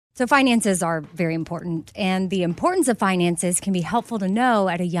So finances are very important, and the importance of finances can be helpful to know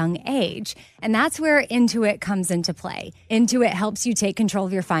at a young age. And that's where Intuit comes into play. Intuit helps you take control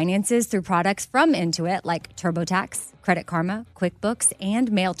of your finances through products from Intuit like TurboTax, Credit Karma, QuickBooks, and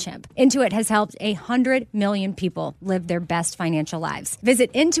MailChimp. Intuit has helped 100 million people live their best financial lives.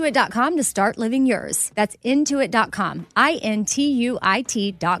 Visit Intuit.com to start living yours. That's Intuit.com,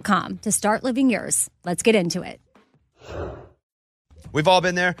 INTUIT.com to start living yours. Let's get into it. We've all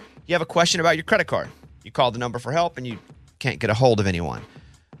been there. You have a question about your credit card. You call the number for help and you can't get a hold of anyone.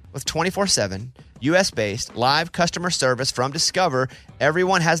 With 24/7, U.S.-based live customer service from Discover,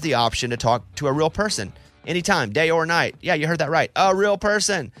 everyone has the option to talk to a real person anytime, day or night. Yeah, you heard that right. A real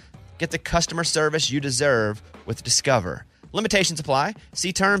person. Get the customer service you deserve with Discover. Limitations apply.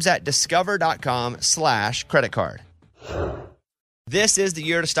 See terms at discover.com/credit card. This is the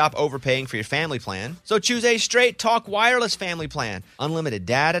year to stop overpaying for your family plan. So choose a Straight Talk Wireless family plan. Unlimited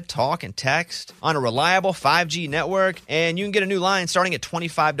data, talk, and text on a reliable 5G network. And you can get a new line starting at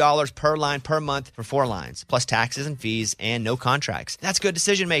 $25 per line per month for 4 lines, plus taxes and fees and no contracts. That's good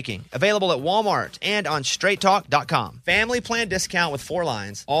decision making. Available at Walmart and on straighttalk.com. Family plan discount with 4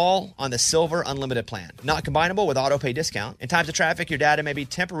 lines, all on the Silver Unlimited plan. Not combinable with auto pay discount. In times of traffic, your data may be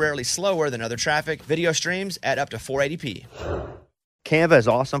temporarily slower than other traffic. Video streams at up to 480p. Canva is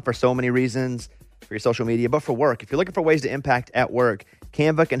awesome for so many reasons, for your social media, but for work. If you're looking for ways to impact at work,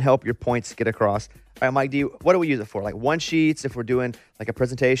 Canva can help your points get across. All right, Mike, what do we use it for? Like one-sheets, if we're doing like a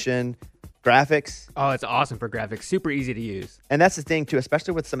presentation, graphics? Oh, it's awesome for graphics. Super easy to use. And that's the thing, too,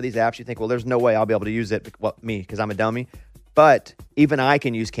 especially with some of these apps, you think, well, there's no way I'll be able to use it, well, me, because I'm a dummy. But even I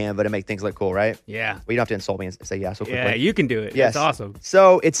can use Canva to make things look cool, right? Yeah. Well, you don't have to insult me and say yeah so quickly. Yeah, you can do it. Yes. It's awesome.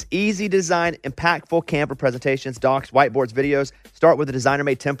 So it's easy design, impactful Canva presentations, docs, whiteboards, videos. Start with a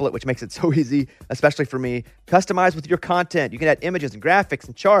designer-made template, which makes it so easy, especially for me. Customize with your content. You can add images and graphics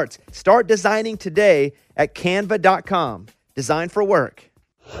and charts. Start designing today at canva.com. Design for work.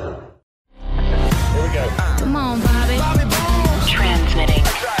 Here we go. Come on, Bobby. Transmitting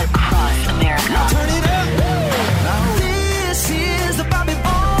across America. Turn it up. This is the Bobby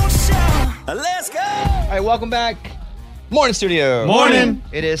Bones Show. Let's go. All right, welcome back. Morning, studio. Morning.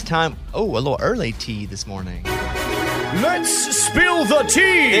 It is time. Oh, a little early tea this morning. Let's spill the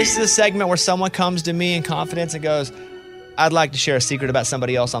tea. This is a segment where someone comes to me in confidence and goes, I'd like to share a secret about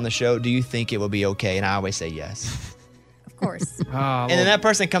somebody else on the show. Do you think it would be okay? And I always say yes. Of course. And then that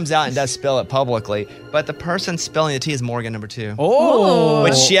person comes out and does spill it publicly. But the person spilling the tea is Morgan number 2. Oh.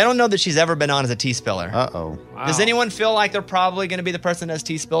 Which I don't know that she's ever been on as a tea spiller. Uh-oh. Wow. Does anyone feel like they're probably going to be the person that has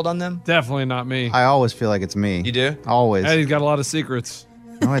tea spilled on them? Definitely not me. I always feel like it's me. You do? Always. Eddie's got a lot of secrets.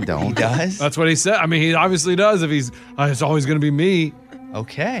 No, I don't. He does? That's what he said. I mean, he obviously does. If he's, it's always going to be me.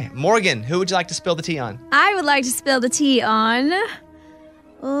 Okay. Morgan, who would you like to spill the tea on? I would like to spill the tea on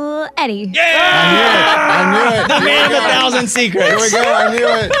Eddie. Yeah! I knew it. The man of 1,000 secrets. Here we go. I knew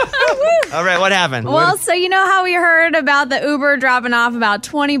it. All right, what happened? Well, so you know how we heard about the Uber dropping off about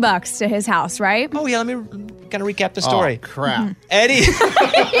 $20 to his house, right? Oh, yeah, let me kind of recap the story. Oh, crap. Eddie.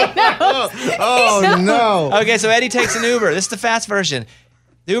 Oh, no. Okay, so Eddie takes an Uber. This is the fast version.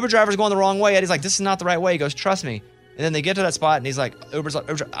 The Uber driver's going the wrong way. Eddie's like, this is not the right way. He goes, trust me. And then they get to that spot, and he's like, Uber's like,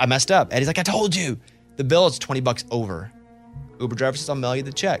 I messed up. Eddie's like, I told you. The bill is $20 over. Uber driver says, I'll mail you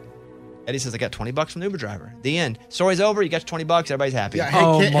the check. Eddie says, I got $20 from the Uber driver. The end. Story's over. You got your $20. Everybody's happy. Yeah,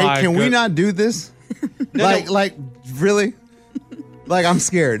 hey, can we not do this? Like, really? Like, I'm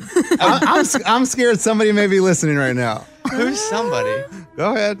scared. I'm scared somebody may be listening right now. Who's somebody?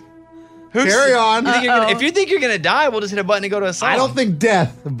 Go ahead. Carry on. If you think you're going to die, we'll just hit a button and go to a song. I don't think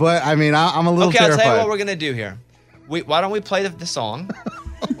death, but I mean, I'm a little terrified. I'll tell you what we're going to do here. Why don't we play the song?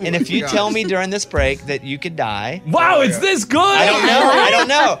 And if you tell me during this break that you could die. Wow, it's this good. I don't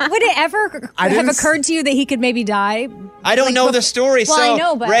know. Would it ever have occurred to you that he could maybe die? I don't know the story. Well, so, I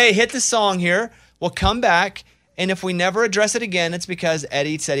know, but Ray, hit the song here. We'll come back. And if we never address it again, it's because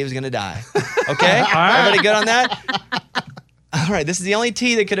Eddie said he was going to die. Okay? All right. Everybody good on that? All right. This is the only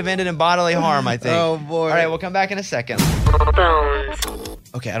tea that could have ended in bodily harm, I think. Oh, boy. All right. We'll come back in a second.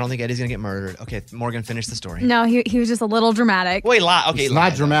 Okay. I don't think Eddie's going to get murdered. Okay. Morgan, finish the story. No, he was just a little dramatic. Wait, lie. Okay. It's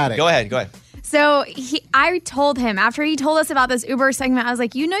not dramatic. Go ahead. So I told him, after he told us about this Uber segment, I was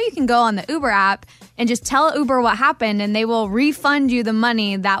like, you know you can go on the Uber app and just tell Uber what happened and they will refund you the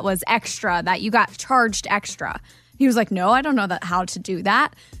money that was extra, that you got charged extra. He was like, no, I don't know how to do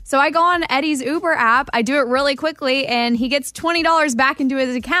that. So I go on Eddie's Uber app, I do it really quickly, and he gets $20 back into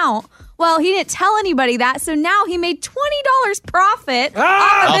his account. Well, he didn't tell anybody that, so now he made $20 profit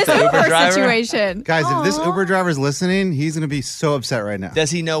off of this Uber situation. Guys, if this Uber driver's listening, he's going to be so upset right now.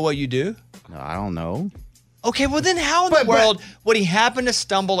 Does he know what you do? No, I don't know. Okay, well then how in the world would he happen to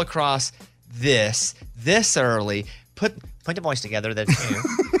stumble across this early? Put your voice together there too.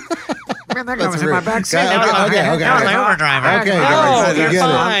 That's weird. Okay. Uber driver. Okay, no, guys, you're I get it.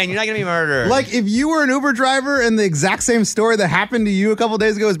 fine. You're not gonna be murdered. Like, if you were an Uber driver and the exact same story that happened to you a couple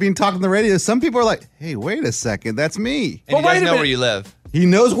days ago is being talked on the radio, some people are like, hey, wait a second, that's me. and he doesn't know where you live. He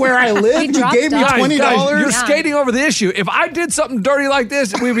knows where I live. He dropped gave me off. $20. Guys, you're skating over the issue. If I did something dirty like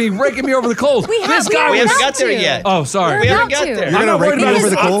this, we'd be raking me over the coals. We We haven't got there yet. Oh, sorry. We haven't about got to. there. You're I'm gonna not worried rake me about over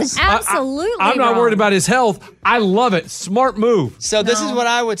his the coals? Absolutely I'm not wrong. worried about his health. I love it. Smart move. So this is what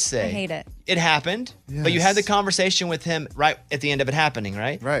I would say. I hate it. It happened, but you had the conversation with him right at the end of it happening,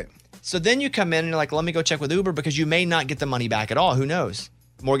 right? Right. So then you come in and you're like, let me go check with Uber because you may not get the money back at all. Who knows?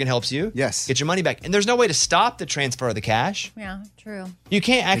 Morgan helps you. Yes. Get your money back. And there's no way to stop the transfer of the cash. Yeah, true. You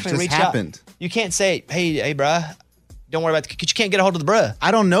can't actually just reach happened. out. You can't say, hey, bruh, don't worry about because you can't get a hold of the bruh.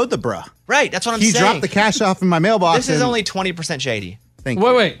 I don't know the bruh. Right, that's what I'm He saying. dropped the cash off in my mailbox. This is and- only 20% shady. Thank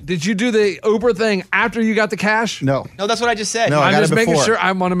you. Wait. Did you do the Uber thing after you got the cash? No. No, that's what I just said. No, I I'm got just it making before. sure.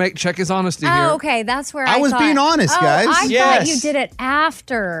 I want to check his honesty here. Oh, okay. That's where I was thought- being honest, guys. I Yes. thought you did it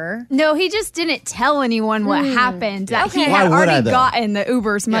after. No, he just didn't tell anyone what happened. That Okay. he Why had would I, already though? gotten the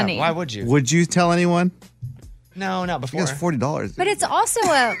Uber's Yeah, money. why would you? Would you tell anyone? No, not He before. has $40. But it's also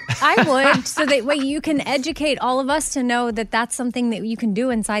I would, so that way you can educate all of us to know that that's something that you can do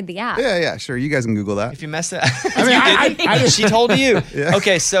inside the app. Yeah, sure. You guys can Google that. If you mess it I mean, she told you. Yeah.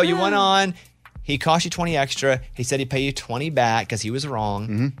 Okay, so you went on. He cost you 20 extra. He said he'd pay you 20 back because he was wrong.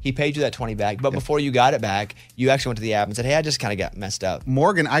 Mm-hmm. He paid you that 20 back. But before you got it back, you actually went to the app and said, hey, I just kind of got messed up.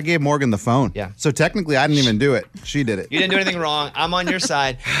 Morgan, I gave Morgan the phone. Yeah. So technically, I didn't even do it. She did it. You didn't do anything wrong. I'm on your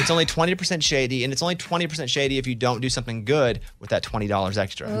side. It's only 20% shady, and it's only 20% shady if you don't do something good with that $20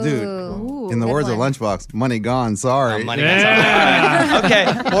 extra. Dude, in the words of one. Lunchbox, money gone. Sorry. Money got something.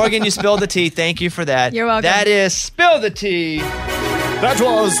 Okay, Morgan, you spilled the tea. Thank you for that. You're welcome. That is Spill the Tea. That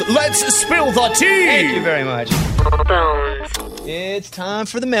was Let's Spill the Tea. Thank you very much. It's time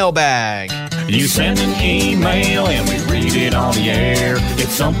for the mailbag. You send an email and we read it on the air.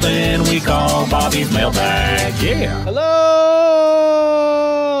 It's something we call Bobby's mailbag. Yeah.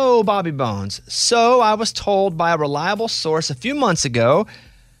 Hello, Bobby Bones. So I was told by a reliable source a few months ago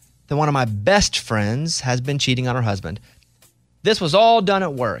that one of my best friends has been cheating on her husband. This was all done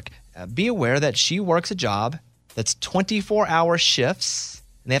at work. Be aware that she works a job that's 24-hour shifts,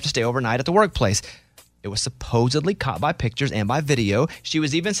 and they have to stay overnight at the workplace. It was supposedly caught by pictures and by video. She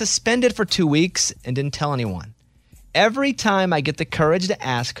was even suspended for 2 weeks and didn't tell anyone. Every time I get the courage to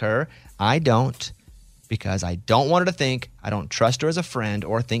ask her, I don't, because I don't want her to think I don't trust her as a friend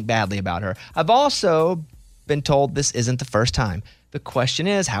or think badly about her. I've also been told this isn't the first time. The question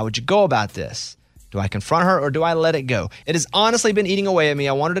is, how would you go about this? Do I confront her or do I let it go? It has honestly been eating away at me.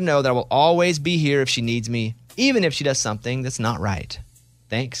 I want her to know that I will always be here if she needs me, even if she does something that's not right.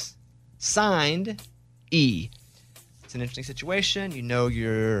 Thanks. Signed, E. It's an interesting situation. You know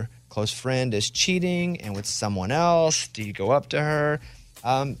your close friend is cheating and with someone else. Do you go up to her?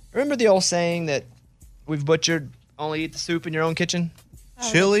 Remember the old saying that we've butchered, only eat the soup in your own kitchen?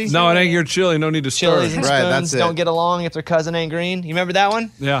 Chili? No, it ain't your chili. No need to stir. Chilies and Right, spoons that's it. don't get along if their cousin ain't green. You remember that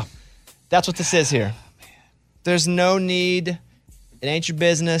one? Yeah. That's what this is here. There's no need. It ain't your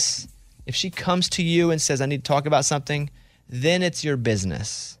business. If she comes to you and says, I need to talk about something, then it's your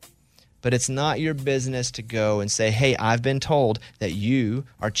business. But it's not your business to go and say, hey, I've been told that you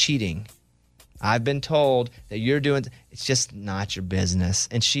are cheating. I've been told that you're doing. It's just not your business.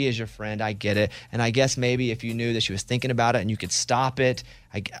 And she is your friend. I get it. And I guess maybe if you knew that she was thinking about it and you could stop it,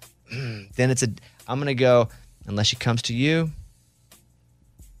 then I'm going to go, unless she comes to you,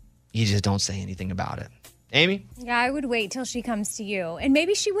 you just don't say anything about it. Amy? Yeah, I would wait till she comes to you. And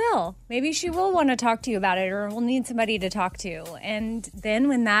maybe she will. Maybe she will want to talk to you about it or will need somebody to talk to. And then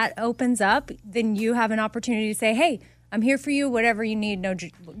when that opens up, then you have an opportunity to say, hey, I'm here for you, whatever you need, no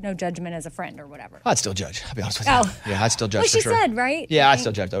judgment as a friend or whatever. I'd still judge. I'll be honest with you. Oh. Yeah, I'd still judge Well, for she sure. said, right? Yeah, I'd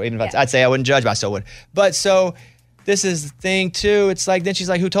still judge though. Even if Yeah. I'd say I wouldn't judge, but I still would. But so this is the thing too. It's like, then she's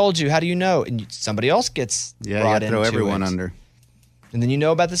like, who told you? How do you know? And somebody else gets Yeah, you brought gotta throw into everyone it. under. And then you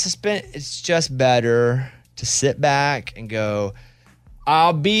know about the suspense. It's just better to sit back and go,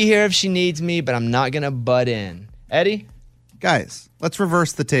 I'll be here if she needs me, but I'm not going to butt in. Eddie? Guys, let's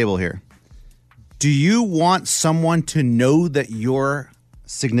reverse the table here. Do you want someone to know that your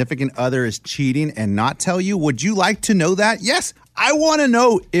significant other is cheating and not tell you? Would you like to know that? Yes, I want to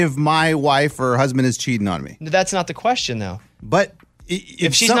know if my wife or husband is cheating on me. That's not the question though. But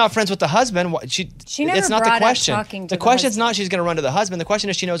If she's not friends with the husband, She never it's not brought the up question. talking to The the question's not she's going to run to the husband. The question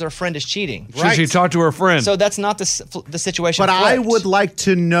is she knows her friend is cheating. Should she talk to her friend? So that's not the situation. But I flipped. would like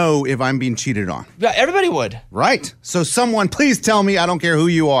to know if I'm being cheated on. Yeah, everybody would. Right. So someone, please tell me. I don't care who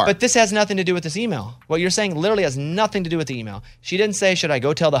you are. But this has nothing to do with this email. What you're saying literally has nothing to do with the email. She didn't say, should I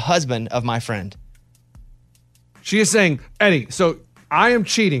go tell the husband of my friend? She is saying, Eddie, so I am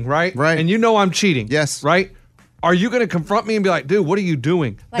cheating, right? Right. And you know I'm cheating. Yes. Right? Are you going to confront me and be like, dude, what are you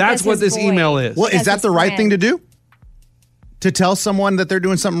doing? Like That's as what his this boy. email is. well, is As that his the right friend. thing to do? To tell someone that they're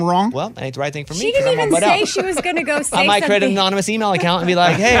doing something wrong? Well, that ain't the right thing for me. She 'cause didn't I'm even gonna butt say out. she was going to go say I might create an something. anonymous email account and be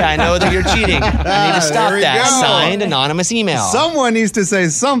like, hey, I know that you're cheating. You need to stop there we that. go. Signed anonymous email. Someone needs to say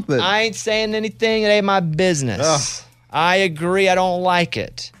something. I ain't saying anything. It ain't my business. Ugh. I agree. I don't like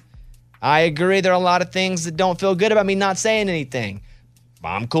it. I agree. There are a lot of things that don't feel good about me not saying anything.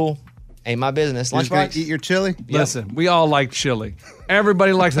 I'm cool. Ain't my business. You're just gonna Lunchbox? eat your chili? Listen, we all like chili.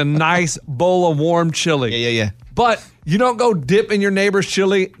 Everybody likes a nice bowl of warm chili. Yeah. But you don't go dip in your neighbor's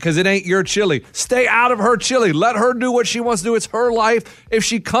chili because it ain't your chili. Stay out of her chili. Let her do what she wants to do. It's her life. If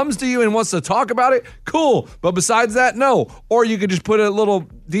she comes to you and wants to talk about it, cool. But besides that, no. Or you could just put a little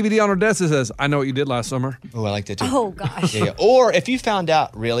DVD on her desk that says, I know what you did last summer. Oh, I like that too. Oh, gosh. Yeah. Or if you found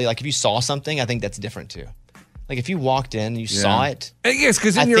out, really, like if you saw something, I think that's different too. Like if you walked in and you saw it. And yes,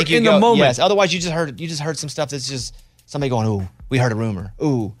 because I then you're think you in go, the moment. Yes. Otherwise, you just heard some stuff that's just somebody going, "Ooh, we heard a rumor.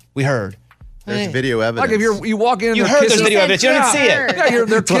 Ooh, we heard." There's video evidence. Like if you walk in and You they're heard kissing. there's video evidence. You don't even see it. Yeah, they're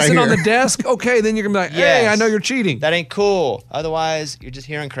what I kissing on hear. the desk. Okay, then you're going to be like, hey, Yes. I know you're cheating. That ain't cool. Otherwise, you're just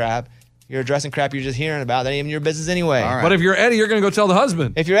hearing crap. You're addressing crap you're just hearing about. That ain't even your business anyway. All right. But if you're Eddie, you're going to go tell the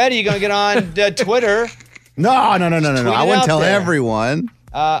husband. If you're Eddie, you're gonna get on Twitter. No. tweet I it wouldn't out tell there. everyone.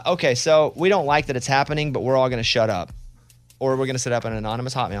 Okay, so we don't like that it's happening, but we're all gonna shut up. Or we're going to set up an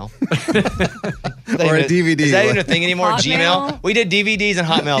anonymous Hotmail. Or a DVD. Is that even a thing anymore? Hotmail? Gmail? We did DVDs and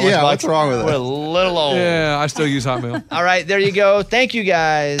Hotmail. Yeah, Lunchbox. what's wrong with it? We're a little old. Yeah, I still use Hotmail. All right, there you go. Thank you,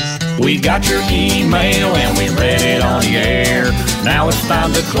 guys. We got your email and we read it on the air. Now it's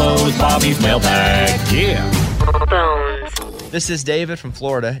time to close Bobby's mailbag. Yeah. This is David from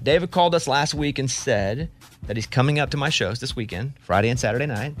Florida. David called us last week and said that he's coming up to my shows this weekend, Friday and Saturday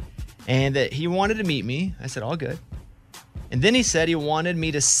night, and that he wanted to meet me. I said, all good. And then he said he wanted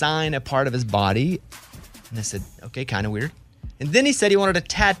me to sign a part of his body. And I said, okay, kind of weird. And then he said he wanted to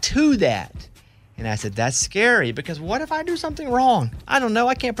tattoo that. And I said, that's scary because what if I do something wrong? I don't know.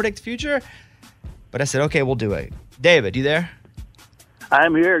 I can't predict the future. But I said, okay, we'll do it. David, you there?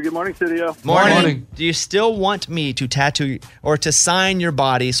 I'm here. Good morning, studio. Morning. Do you still want me to tattoo or to sign your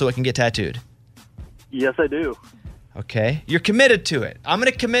body so it can get tattooed? Yes, I do. Okay. You're committed to it. I'm going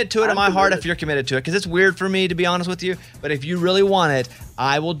to commit to it in my heart if you're committed to it because it's weird for me, to be honest with you. But if you really want it,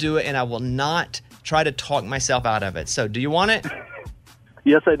 I will do it and I will not try to talk myself out of it. So do you want it?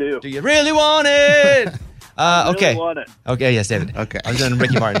 Yes, I do. Do you really want it? Okay. Really want it. Okay, yes, David. Okay. I was doing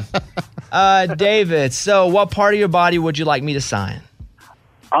Ricky Martin. David, so what part of your body would you like me to sign?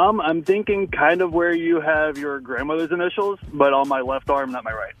 I'm thinking kind of where you have your grandmother's initials, but on my left arm, not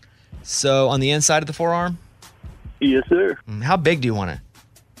my right. So on the inside of the forearm? Yes, sir. How big do you want it?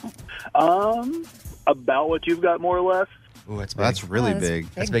 About what you've got, more or less. Ooh, that's big. That's really Oh, that's big.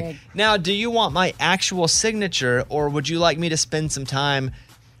 That's big. Now, do you want my actual signature, or would you like me to spend some time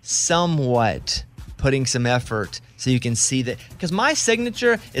somewhat putting some effort so you can see that? Because my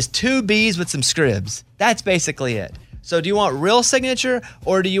signature is 2 B's with some scribs. That's basically it. So do you want real signature,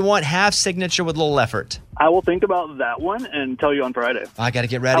 or do you want half signature with a little effort? I will think about that one and tell you on Friday. I got to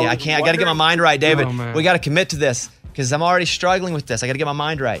get ready. I I was can't. I got to get my wondering- mind right, David. Oh, man. We got to commit to this because I'm already struggling with this. I got to get my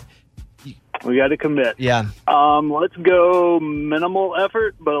mind right. We got to commit. Yeah. Let's go minimal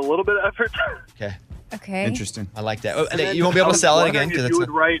effort, but a little bit of effort. Okay. Okay. Interesting. I like that. Oh, you won't be able to sell it again because because you it's.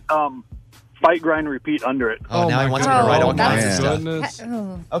 would write fight, grind, repeat under it. Oh, now my he wants me God. to write all Oh, kinds of man. stuff. Goodness.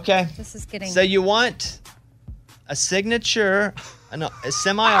 Oh, Okay. this is getting. So you want a signature, a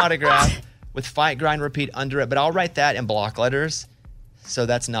semi-autograph with fight, grind, repeat under it, but I'll write that in block letters, so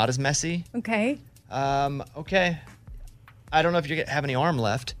that's not as messy. okay. Okay. I don't know if you have any arm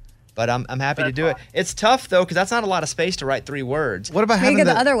left, but I'm happy to do it. It's tough though because that's not a lot of space to write 3 words. What about Maybe having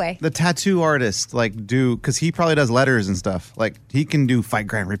go the other way. The tattoo artist, like, do, because he probably does letters and stuff. Like, he can do fight,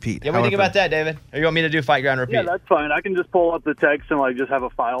 grind, repeat. Yeah, what do you think about that, David? Or you want me to do fight, grind, repeat? Yeah, that's fine. I can just pull up the text and just have a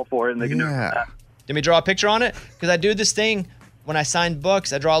file for it, and they can do Yeah. that. Did me draw a picture on it? Because I do this thing when I sign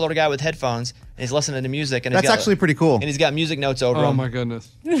books. I draw a little guy with headphones, and he's listening to music. And That's actually pretty cool. And he's got music notes over Oh, him. my goodness.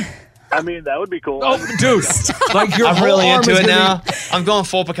 I mean, that would be cool. Oh, dude. Like your I'm whole really arm into is it gonna now. be- I'm going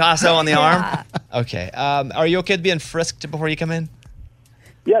full Picasso on the arm. Okay. Are you okay with being frisked before you come in?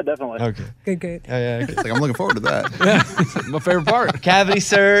 Yeah, definitely. Okay. Good. Yeah. It's like, I'm looking forward to that. My favorite part. Cavity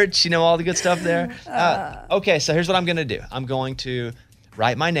search, all the good stuff there. Okay, so here's what I'm going to do. I'm going to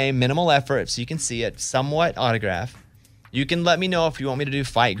write my name, minimal effort, so you can see it, somewhat autograph. You can let me know if you want me to do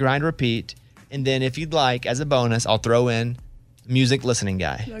fight, grind, repeat. And then if you'd like, as a bonus, I'll throw in music listening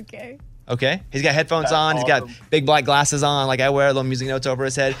guy. Okay? He's got headphones That's on. awesome. He's got big black glasses on, like I wear, little music notes over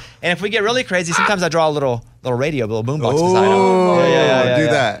his head. And if we get really crazy, sometimes I draw a little radio, a little boombox beside him.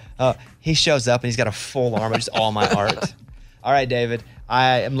 Do that. He shows up and he's got a full arm of just all my art. All right, David.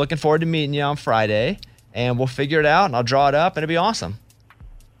 I am looking forward to meeting you on Friday, and we'll figure it out, and I'll draw it up, and it'll be awesome.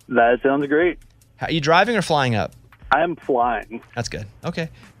 That sounds great. Are you driving or flying up? I am flying. That's good. Okay.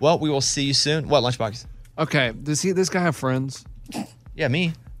 Well, we will see you soon. What, Lunchbox? Okay, does this guy have friends? Yeah,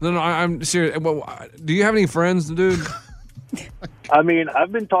 me. No, I'm serious. Well, do you have any friends, dude? I mean,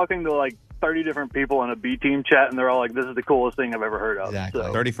 I've been talking to like 30 different people in a B team chat, and they're all like, "This is the coolest thing I've ever heard of." Exactly.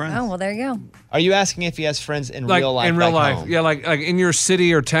 So. 30 friends. Oh, well, there you go. Are you asking if he has friends in Like real life? in real back life, home? yeah, like in your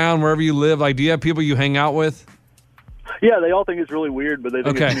city or town, wherever you live. Like, do you have people you hang out with? Yeah, they all think it's really weird, but they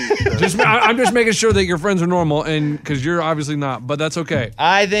think Okay, it's neat. So. I'm just making sure that your friends are normal, and because you're obviously not, but that's okay.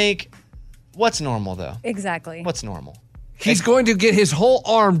 I think, what's normal, though? Exactly. What's normal? He's going to get his whole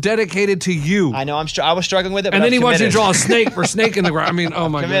arm dedicated to you. I know. I was struggling with it, but And then I'm he wants you to committed. draw a snake for snake in the ground. I mean, oh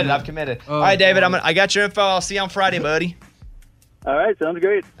my Committed. god. I'm committed. All right, David. I got your info. I'll see you on Friday, buddy. All right, sounds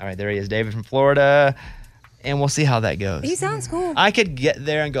great. All right, there he is, David from Florida, and we'll see how that goes. He sounds cool. I could get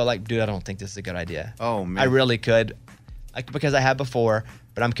there and go like, dude, I don't think this is a good idea. Oh, man. I really could, because I have before,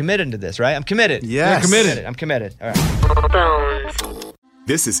 but I'm committed to this, right? I'm committed. Yes. You're committed. I'm committed. All right.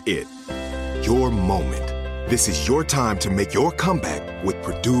 This is it. Your moment. This is your time to make your comeback with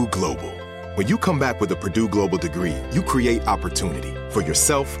Purdue Global. When you come back with a Purdue Global degree, you create opportunity for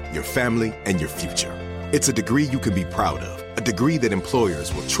yourself, your family, and your future. It's a degree you can be proud of, a degree that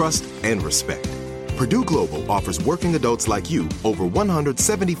employers will trust and respect. Purdue Global offers working adults like you over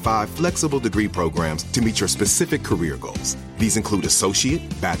 175 flexible degree programs to meet your specific career goals. These include associate,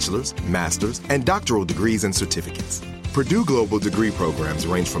 bachelor's, master's, and doctoral degrees and certificates. Purdue Global degree programs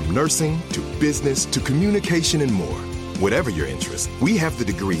range from nursing to business to communication and more. Whatever your interest, we have the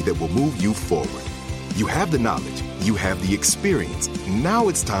degree that will move you forward. You have the knowledge, you have the experience. Now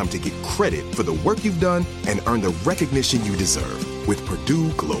it's time to get credit for the work you've done and earn the recognition you deserve with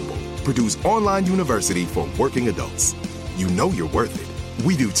Purdue Global, Purdue's online university for working adults. You know you're worth it.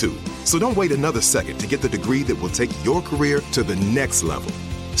 We do too. So don't wait another second to get the degree that will take your career to the next level.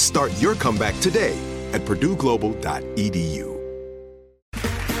 Start your comeback today at purdueglobal.edu.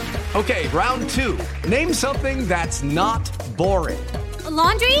 Okay, round two. Name something that's not boring. A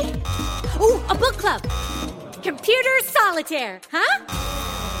laundry? Ooh, a book club. Computer solitaire, huh?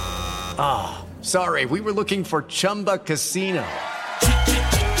 Ah, sorry, we were looking for Chumba Casino.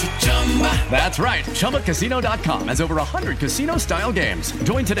 That's right, ChumbaCasino.com has over 100 casino-style games.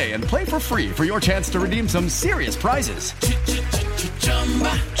 Join today and play for free for your chance to redeem some serious prizes.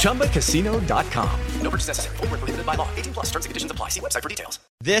 ChumbaCasino.com. No purchase necessary. Void where prohibited by law. 18+ terms and conditions apply. See website for details.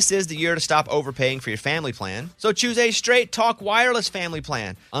 This is the year to stop overpaying for your family plan. So choose a Straight Talk Wireless family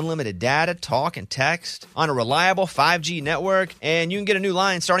plan. Unlimited data, talk, and text on a reliable 5G network. And you can get a new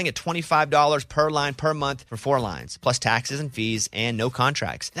line starting at $25 per line per month for 4 lines, plus taxes and fees and no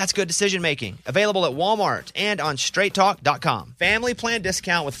contracts. That's good decision making. Available at Walmart and on straighttalk.com. Family plan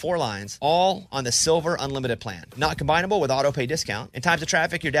discount with 4 lines, all on the Silver Unlimited plan. Not combinable with auto pay discount. In times of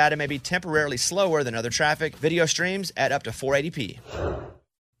traffic, your data may be temporarily slower than other traffic. Video streams at up to 480p.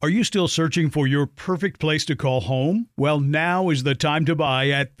 Are you still searching for your perfect place to call home? Well, now is the time to buy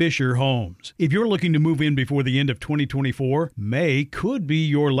at Fisher Homes. If you're looking to move in before the end of 2024, May could be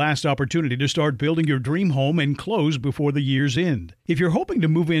your last opportunity to start building your dream home and close before the year's end. If you're hoping to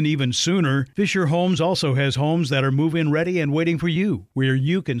move in even sooner, Fisher Homes also has homes that are move-in ready and waiting for you, where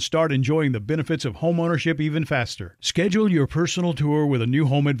you can start enjoying the benefits of homeownership even faster. Schedule your personal tour with a new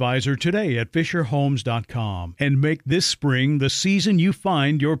home advisor today at FisherHomes.com and make this spring the season you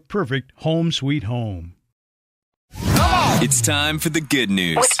find your perfect home sweet home. It's time for the good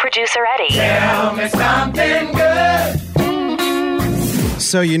news. With producer Eddie. Tell me something good.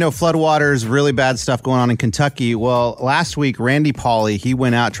 So, floodwaters, really bad stuff going on in Kentucky. Well, last week, Randy Pauly, he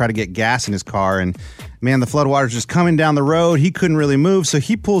went out, tried to get gas in his car, and man, the floodwaters just coming down the road. He couldn't really move, so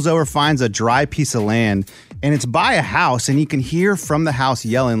he pulls over, finds a dry piece of land, and it's by a house, and he can hear from the house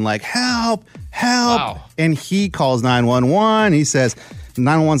yelling like, help, help. Wow. And he calls 911. He says,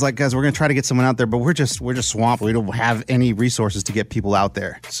 911's like, guys, we're going to try to get someone out there, but we're just swamped. We don't have any resources to get people out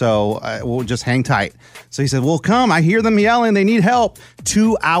there. So we'll just hang tight. So he said, well, come. I hear them yelling. They need help.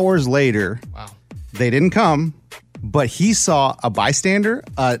 2 hours later, wow, they didn't come. but he saw a bystander,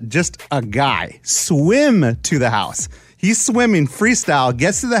 just a guy, swim to the house. He's swimming freestyle,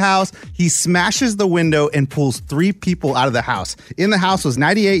 gets to the house, he smashes the window and pulls 3 people out of the house. In the house was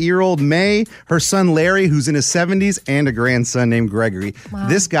 98-year-old May, her son Larry, who's in his 70s, and a grandson named Gregory. Wow.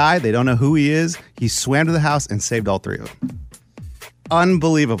 This guy, they don't know who he is. He swam to the house and saved all 3 of them.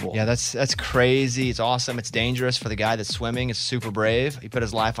 Unbelievable. Yeah, that's crazy. It's awesome. It's dangerous for the guy that's swimming. It's super brave. He put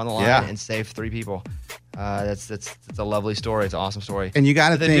his life on the line and saved 3 people. That's a lovely story. It's an awesome story. And you got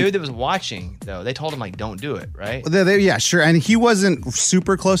to the think, dude that was watching, though, they told him, like, don't do it, right? Yeah, sure. And he wasn't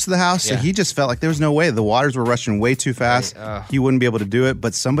super close to the house, so he just felt like there was no way. The waters were rushing way too fast. Right. He wouldn't be able to do it,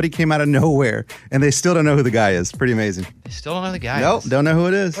 but somebody came out of nowhere, and they still don't know who the guy is. Pretty amazing. They still don't know the guy. Nope, don't know who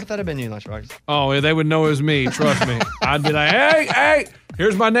it is. What if that had been you, Lunchbox? Oh, they would know it was me. Trust me. I'd be like, hey,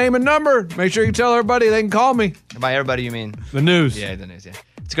 here's my name and number. Make sure you tell everybody they can call me. And by everybody, you mean? The news. Yeah, the news, yeah.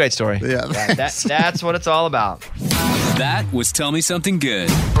 It's a great story. Yeah. That's what it's all about. That was Tell Me Something Good.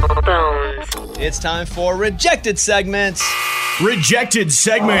 It's time for Rejected Segments. Rejected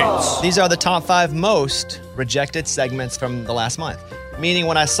segments. These are the top 5 most rejected segments from the last month. Meaning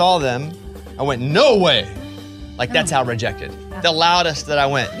when I saw them, I went, no way. Like, that's how rejected. The loudest that I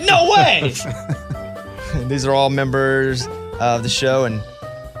went, no way. These are all members of the show and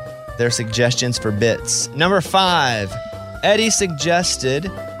their suggestions for bits. Number 5, Eddie suggested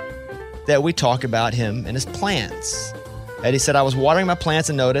that we talk about him and his plants. Eddie said, I was watering my plants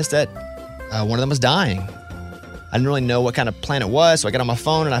and noticed that one of them was dying. I didn't really know what kind of plant it was, so I got on my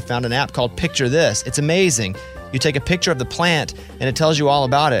phone and I found an app called Picture This. It's amazing. You take a picture of the plant and it tells you all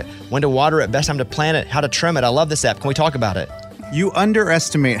about it. When to water it, best time to plant it, how to trim it. I love this app. Can we talk about it? You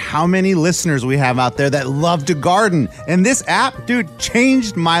underestimate how many listeners we have out there that love to garden. And this app, dude,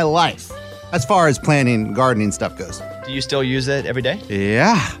 changed my life as far as planting, gardening stuff goes. Do you still use it every day?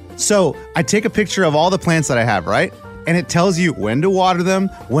 Yeah. So I take a picture of all the plants that I have, right? And it tells you when to water them,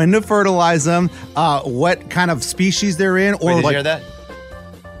 when to fertilize them, what kind of species they're in. Wait, did you hear that?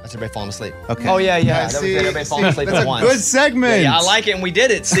 That's everybody falling asleep. Okay. Oh, yeah. That was everybody falling asleep that's at a once. good segment. Yeah, I like it, and we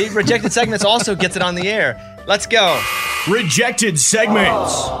did it. See, Rejected Segments also gets it on the air. Let's go. Rejected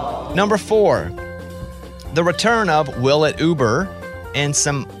segments. Number 4, the return of Will It Uber and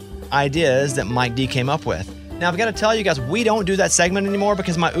some ideas that Mike D came up with. Now, I've got to tell you guys, we don't do that segment anymore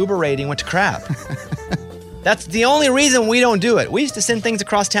because my Uber rating went to crap. That's the only reason we don't do it. We used to send things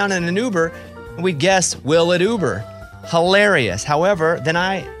across town in an Uber, and we'd guess, Will It Uber? Hilarious. However, then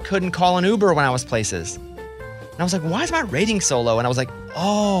I couldn't call an Uber when I was places. And I was like, why is my rating so low? And I was like,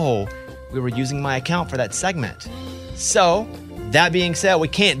 oh, we were using my account for that segment. So, that being said, we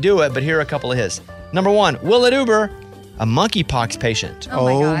can't do it, but here are a couple of his. Number 1, Will It Uber? A monkeypox patient.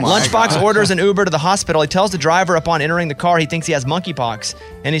 Oh my Lunchbox gosh. orders an Uber to the hospital. He tells the driver upon entering the car he thinks he has monkeypox,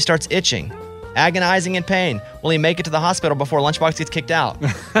 and he starts itching, agonizing in pain. Will he make it to the hospital before Lunchbox gets kicked out?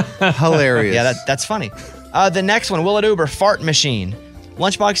 Hilarious. Yeah, that's funny. The next one, Will It Uber? Fart machine.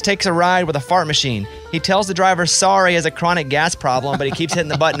 Lunchbox takes a ride with a fart machine. He tells the driver sorry he has a chronic gas problem, but he keeps hitting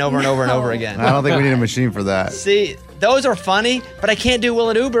the button over and over and over again. I don't think we need a machine for that. See, those are funny, but I can't do Will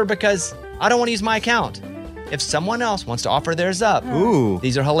It Uber because I don't want to use my account. If someone else wants to offer theirs up,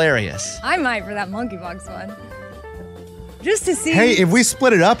 these are hilarious. I might for that monkeypox one. Just to see. Hey, if we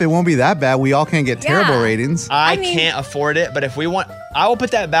split it up, it won't be that bad. We all can't get terrible ratings. I can't afford it, but if we want, I will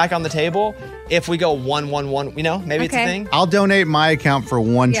put that back on the table if we go 1-1-1, maybe it's a thing. I'll donate my account for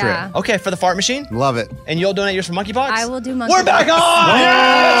one trip. Okay, for the fart machine? Love it. And you'll donate yours for monkeypox? I will do monkeypox. We're back on!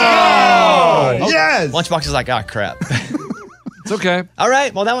 Yeah! Yes! Lunchbox is like, crap. It's okay. All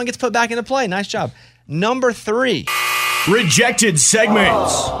right, well, that one gets put back into play. Nice job. Number 3. Rejected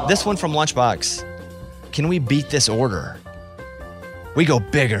segments. This one from Lunchbox. Can we beat this order? We go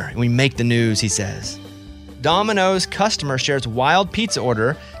bigger and we make the news, he says. Domino's customer shares wild pizza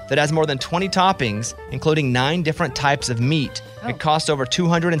order that has more than 20 toppings, including 9 different types of meat. It costs over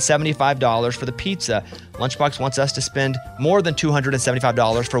 $275 for the pizza. Lunchbox wants us to spend more than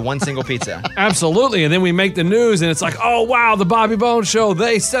 $275 for one single pizza. Absolutely. And then we make the news and it's like, oh, wow, the Bobby Bones Show,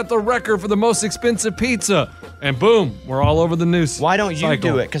 they set the record for the most expensive pizza. And boom, we're all over the news. Why don't you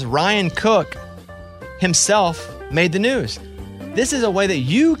do it? Because Ryan Cook himself made the news. This is a way that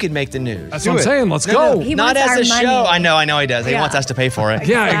you could make the news. That's what I'm saying. Let's go. He Not wants as a our show. money. I know he does. He Yeah. wants us to pay for it.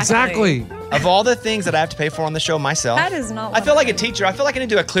 Yeah, exactly. Of all the things that I have to pay for on the show myself, That is not I feel like a teacher. I feel like I need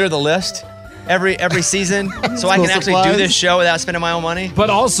to do a clear the list every season so I can School actually do supplies. this show without spending my own money. But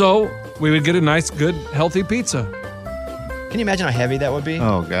also, we would get a nice, good, healthy pizza. Can you imagine how heavy that would be?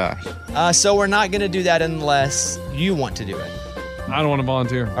 Oh, gosh. So we're not going to do that unless you want to do it. I don't want to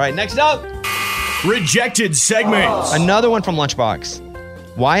volunteer. All right, next up. Rejected segments. Another one from Lunchbox.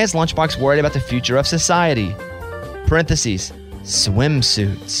 Why is Lunchbox worried about the future of society? parentheses,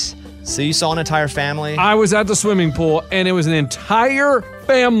 swimsuits. So you saw an entire family? I was at the swimming pool, and it was an entire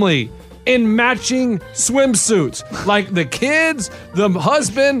family in matching swimsuits. Like the kids, the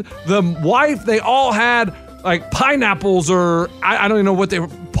husband, the wife, they all had like pineapples or I don't even know what they were,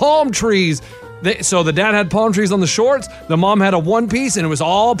 palm trees. So the dad had palm trees on the shorts, the mom had a one piece, and it was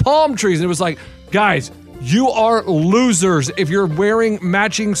all palm trees. And it was like, guys, you are losers if you're wearing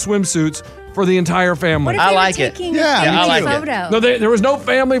matching swimsuits for the entire family. What if they were taking a family photo? No, there was no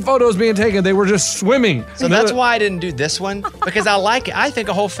family photos being taken. They were just swimming. So that's why I didn't do this one, because I like it. I think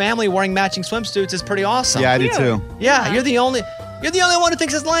a whole family wearing matching swimsuits is pretty awesome. Yeah, I do too. Yeah, you're the only one who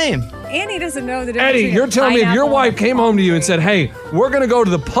thinks it's lame. Annie doesn't know the difference. Eddie, between you're a telling me if your pineapple wife came home to you and said, hey, we're going to go to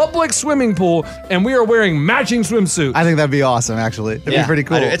the public swimming pool and we are wearing matching swimsuits. I think that'd be awesome, actually. It'd be pretty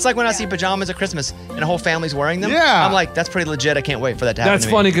cool. I do. It's like when I see pajamas at Christmas and a whole family's wearing them. Yeah. I'm like, that's pretty legit. I can't wait for that to happen That's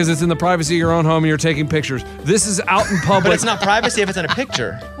to me. funny because it's in the privacy of your own home and you're taking pictures. This is out in public. But it's not privacy if it's in a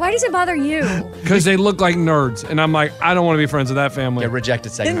picture. Why does it bother you? Because they look like nerds. And I'm like, I don't want to be friends with that family. Yeah,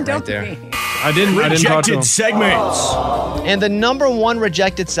 rejected segment Then right there. I didn't talk to them. segments. And the number one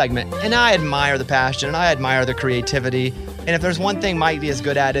rejected segment, and I admire the passion and I admire the creativity. And if there's one thing Mike D is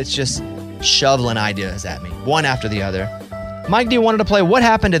good at, it's just shoveling ideas at me, one after the other. Mike D wanted to play What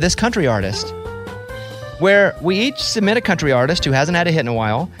Happened to This Country Artist, where we each submit a country artist who hasn't had a hit in a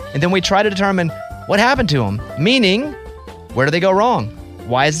while, and then we try to determine what happened to them, meaning, where did they go wrong?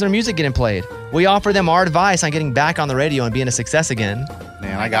 Why is their music getting played? We offer them our advice on getting back on the radio and being a success again.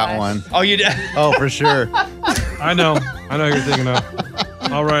 Man, I got one. Oh, you did? Oh, for sure. I know who you're thinking of.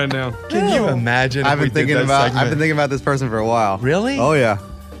 I'll write it down. Can you imagine? I've been thinking about this person for a while. Really? Oh yeah.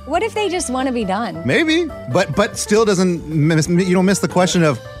 What if they just want to be done? Maybe, but still doesn't miss. You don't miss the question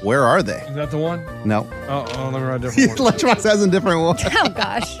of where are they? Is that the one? No. Oh, let me write a different one. Lunchbox has a different one. Oh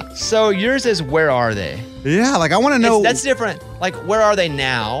gosh. So yours is Where Are They? Yeah, like I want to know. That's different. Like Where Are They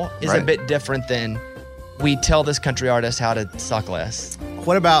Now is a Right. bit different than we tell this country artist how to suck less.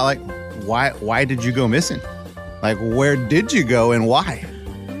 What about like why did you go missing? Like where did you go and why?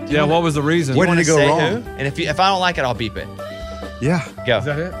 Yeah, what was the reason? Where did it go Say wrong? who? And if I don't like it, I'll beep it. Yeah. Go. Is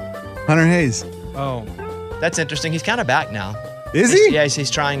that it? Hunter Hayes. Oh. That's interesting. He's kind of back now. Is he? Yeah, he's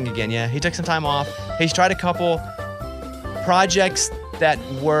trying again. Yeah, he took some time off. He's tried a couple projects that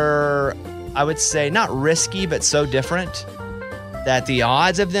were, I would say, not risky, but so different that the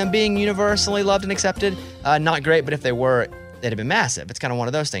odds of them being universally loved and accepted, not great, but if they were, they'd have been massive. It's kind of one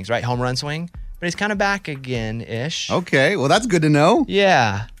of those things, right? Home run swing. But he's kind of back again-ish. Okay, well that's good to know.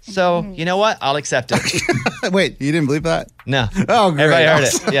 Yeah. So, you know what? I'll accept it. Wait, you didn't believe that? No. Oh, great. Everybody heard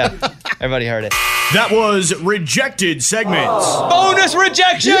it. Yeah. Everybody heard it. That was rejected segments. Bonus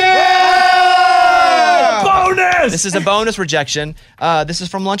rejection! Bonus! This is a bonus rejection. This is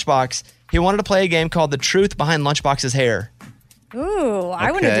from Lunchbox. He wanted to play a game called The Truth Behind Lunchbox's Hair. Ooh,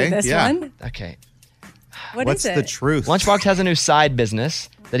 I want to do this one. Okay. What's is it? the truth? Lunchbox has a new side business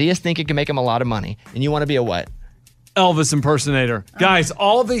that he is thinking can make him a lot of money. And you want to be a what? Elvis impersonator. Guys,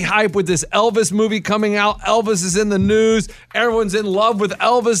 all the hype with this Elvis movie coming out. Elvis is in the news. Everyone's in love with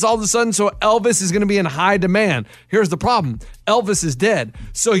Elvis all of a sudden, so Elvis is going to be in high demand. Here's the problem. Elvis is dead,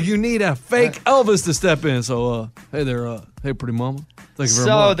 so you need a fake Elvis to step in. So, hey there, hey pretty mama. Thank you very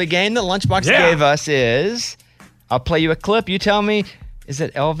So much. the game that Lunchbox gave us is, I'll play you a clip. You tell me, is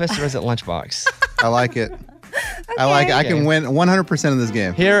it Elvis or is it Lunchbox? I like it. I like it. I can win 100% of this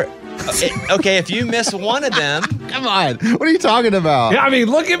game. Here, okay, if you miss one of them. Come on. What are you talking about? Yeah, I mean,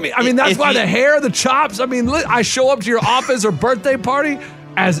 look at me. I mean, that's why the hair, the chops. I mean, look, I show up to your office or birthday party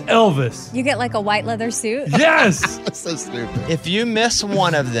as Elvis. You get like a white leather suit? Yes. That's so stupid. If you miss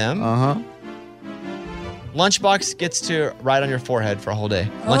one of them, Lunchbox gets to write on your forehead for a whole day.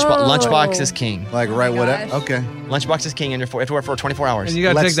 Lunchbox is king. Like write whatever? Okay. Lunchbox is king on your forehead. You have to wear it for 24 hours. And you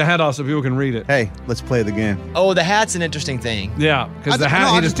got to take the hat off so people can read it. Hey, let's play the game. Oh, the hat's an interesting thing. Yeah, because the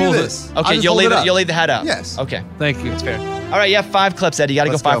hat, he just pulls it. Okay, you'll leave the hat out. Yes. Okay. Thank you. That's fair. All right, you have 5 clips, Eddie. You got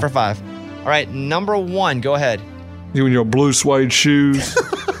to go 5 for 5. All right, number 1, go ahead. You in your blue suede shoes.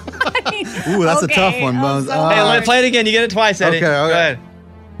 Ooh, that's a tough one, Bones. Hey, let me play it again. You get it twice, Eddie. Okay, Go ahead.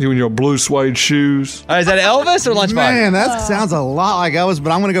 You in your blue suede shoes. All right, is that Elvis or Lunchbox? Man, that sounds a lot like Elvis,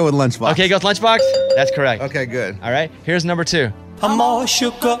 but I'm going to go with Lunchbox. Okay, go with Lunchbox. That's correct. Okay, good. All right, here's number 2. I'm all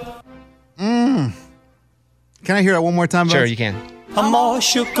shook up. Can I hear it one more time, Bones? Sure, you can. I'm all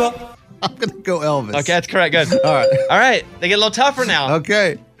shook up. I'm going to go Elvis. Okay, that's correct. Good. All right. All right, they get a little tougher now.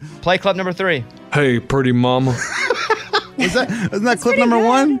 Okay. Play clip number 3. Hey, pretty mama. Isn't that clip number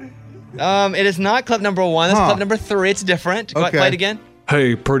 1? It is not clip number 1. That's clip number 3. It's different. Go ahead, play it again.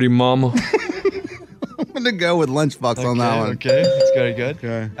 Hey, pretty mama. I'm going to go with Lunchbox on that one. Okay, that's very good.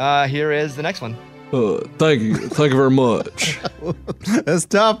 Okay. Here is the next one. Thank you very much. That's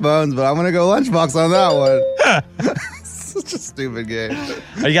tough, Bones, but I'm going to go Lunchbox on that one. Such a stupid game.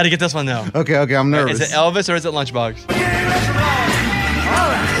 Oh, you got to get this one, though. Okay, I'm nervous. Is it Elvis or is it Lunchbox?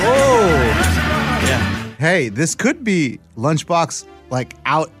 Yeah. Hey, this could be Lunchbox, like,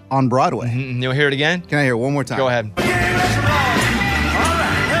 out on Broadway. Mm-hmm. You'll hear it again? Can I hear it one more time? Go ahead.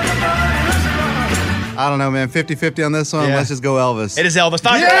 I don't know, man. 50-50 on this one. Yeah. Let's just go Elvis. It is Elvis.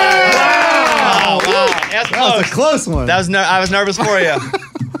 Yeah! Wow. That was a close one. I was nervous for you.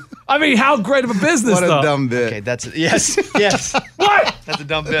 I mean, how great of a business, What a though. dumb bit. Okay, that's yes. What? That's a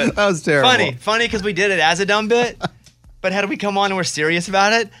dumb bit. That was terrible. Funny because we did it as a dumb bit. But had we come on and we're serious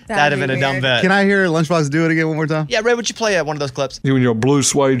about it, that'd have been a dumb bit. Can I hear Lunchbox do it again one more time? Yeah, Ray, would you play one of those clips? You in your blue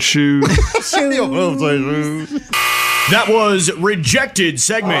suede shoes. That was Rejected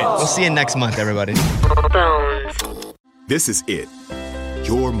segment. We'll see you next month, everybody. This is it.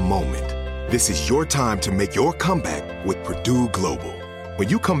 Your moment. This is your time to make your comeback with Purdue Global. When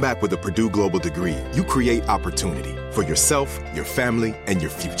you come back with a Purdue Global degree, you create opportunity for yourself, your family, and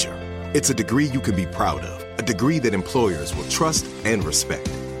your future. It's a degree you can be proud of, a degree that employers will trust and respect.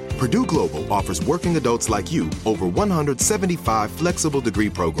 Purdue Global offers working adults like you over 175 flexible degree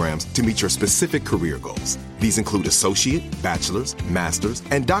programs to meet your specific career goals. These include associate, bachelor's, master's,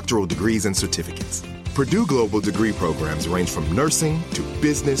 and doctoral degrees and certificates. Purdue Global degree programs range from nursing to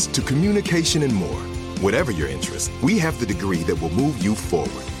business to communication and more. Whatever your interest, we have the degree that will move you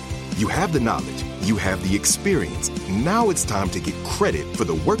forward. You have the knowledge, you have the experience. Now it's time to get credit for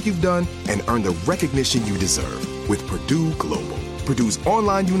the work you've done and earn the recognition you deserve with Purdue Global, Purdue's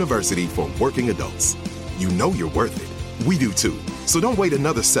online university for working adults. You know you're worth it. We do too. So don't wait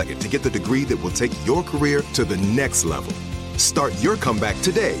another second to get the degree that will take your career to the next level. Start your comeback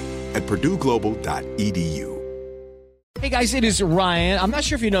today at purdueglobal.edu. Hey guys, it is Ryan. I'm not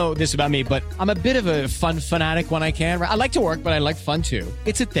sure if you know this about me, but I'm a bit of a fun fanatic when I can. I like to work, but I like fun too.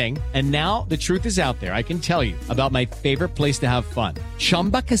 It's a thing. And now the truth is out there. I can tell you about my favorite place to have fun.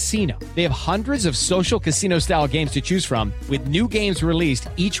 Chumba Casino. They have hundreds of social casino style games to choose from with new games released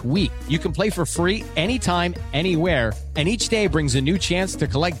each week. You can play for free anytime, anywhere. And each day brings a new chance to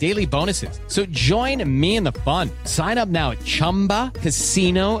collect daily bonuses. So join me in the fun. Sign up now at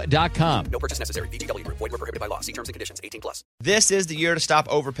ChumbaCasino.com. No purchase necessary. VGW Group. Void where prohibited by law. See terms and conditions. 18+. This is the year to stop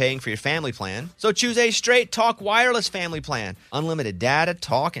overpaying for your family plan. So choose a Straight Talk Wireless family plan. Unlimited data,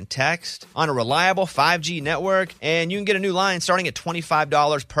 talk, and text on a reliable 5G network. And you can get a new line starting at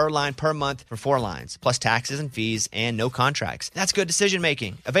 $25 per line per month for 4 lines, plus taxes and fees and no contracts. That's good decision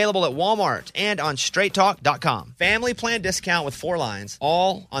making. Available at Walmart and on straighttalk.com. Family plan discount with 4 lines,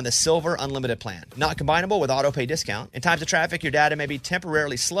 all on the Silver Unlimited plan. Not combinable with auto pay discount. In times of traffic, your data may be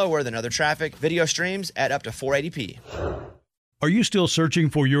temporarily slower than other traffic. Video streams at up to 480p. Are you still searching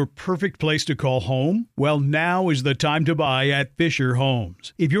for your perfect place to call home? Well, now is the time to buy at Fisher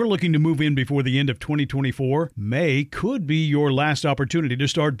Homes. If you're looking to move in before the end of 2024, May could be your last opportunity to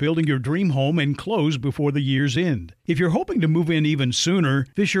start building your dream home and close before the year's end. If you're hoping to move in even sooner,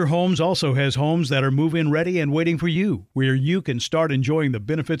 Fisher Homes also has homes that are move-in ready and waiting for you, where you can start enjoying the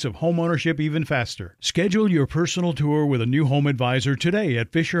benefits of homeownership even faster. Schedule your personal tour with a new home advisor today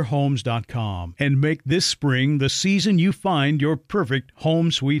at FisherHomes.com and make this spring the season you find your perfect home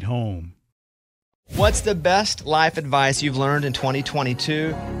sweet home. What's the best life advice you've learned in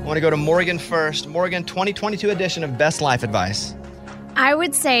 2022? I want to go to Morgan first. Morgan, 2022 edition of Best Life Advice. I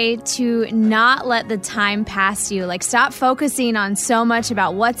would say to not let the time pass you. Like, stop focusing on so much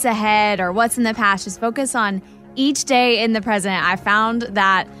about what's ahead or what's in the past. Just focus on each day in the present. I found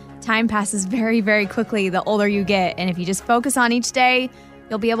that time passes very, very quickly the older you get. And if you just focus on each day,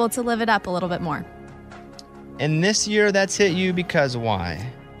 you'll be able to live it up a little bit more. And this year, that's hit you because why?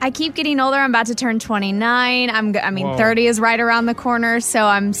 I keep getting older. I'm about to turn 29. Whoa. 30 is right around the corner. So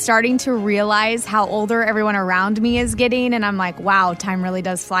I'm starting to realize how older everyone around me is getting. And I'm like, wow, time really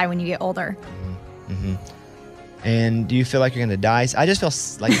does fly when you get older. Mm-hmm. And do you feel like you're going to die? I just feel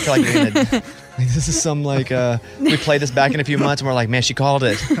like you're going to... this is some we play this back in a few months and we're like, man, she called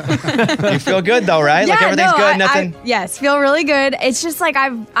it. You feel good though, right? Yeah, like everything's good, nothing... Yes, feel really good. It's just like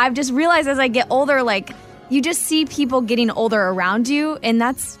I've just realized as I get older, like you just see people getting older around you and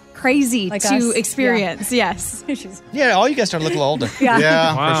that's crazy Like to us? experience. Yeah. Yes. Yeah, all you guys starting to look a little older.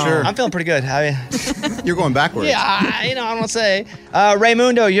 Yeah. Wow. For sure. I'm feeling pretty good. You're going backwards. Yeah, I don't want to say.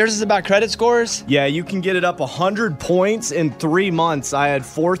 Raymundo, yours is about credit scores? Yeah, you can get it up 100 points in 3 months. I had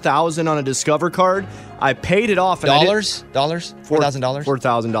 4,000 on a Discover card. I paid it off. $4,000?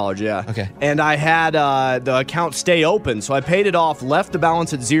 $4,000, yeah. Okay. And I had the account stay open, so I paid it off, left the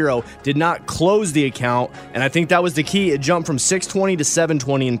balance at 0, did not close the account, and I think that was the key. It jumped from 620 to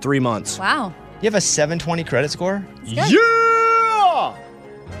 720 in 3 months. Wow. You have a 720 credit score? Yeah!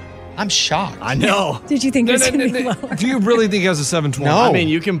 I'm shocked. I know. Did you think it was going to be lower? Do you really think he has a 720? No. I mean,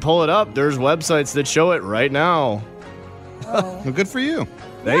 you can pull it up. There's websites that show it right now. Well, good for you.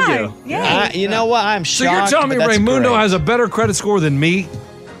 Thank you. You know what? I'm So shocked. you're telling me but that's Raymundo great. has a better credit score than me?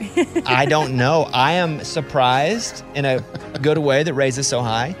 I don't know. I am surprised in a good way that Ray's is so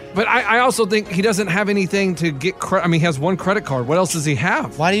high. But I also think he doesn't have anything to get credit. I mean, he has one credit card. What else does he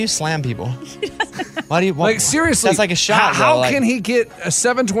have? Why do you slam people? Why do you Like, seriously. That's like a shot. How though, like- can he get a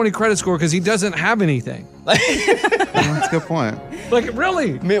 720 credit score because he doesn't have anything? That's a good point. Like,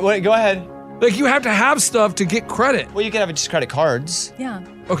 really? Wait, go ahead. Like, you have to have stuff to get credit. Well, you can have just credit cards. Yeah.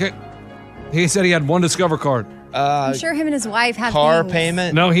 Okay. He said he had one Discover card. I'm sure him and his wife have car things.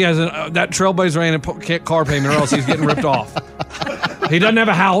 payment. No, he hasn't. That Trailblazer ain't a car payment, or else he's getting ripped off. He doesn't have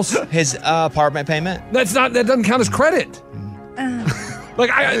a house. His apartment payment. That doesn't count as credit. Like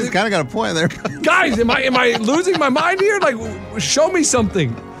He's kind of got a point there. guys, am I losing my mind here? Like, show me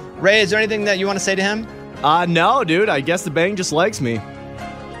something. Ray, is there anything that you want to say to him? No, dude. I guess the bank just likes me.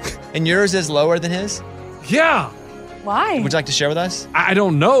 And yours is lower than his? Yeah. Why? Would you like to share with us? I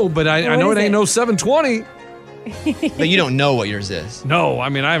don't know, but I What know is it ain't it? no 720. But you don't know what yours is. No, I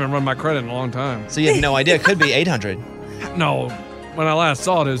mean, I haven't run my credit in a long time. So you have no idea. It could be 800. No, when I last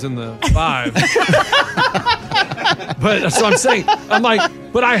saw it, it was in the 5. But so I'm saying, I'm like,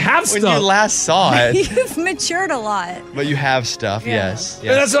 but I have When stuff. you last saw it. You've matured a lot. But you have stuff, yes. And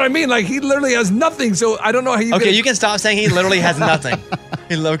that's what I mean. Like, he literally has nothing, so I don't know how you Okay, get- you can stop saying he literally has nothing.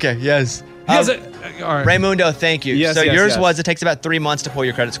 Okay, yes. He has it. All right. Raymundo, thank you. Yes, so yes, yours yes. was, it takes about 3 months to pull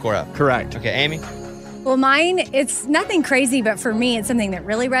your credit score up. Correct. Okay, Amy? Well, mine, it's nothing crazy, but for me, it's something that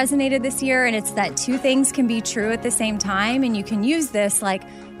really resonated this year. And it's that two things can be true at the same time. And you can use this like,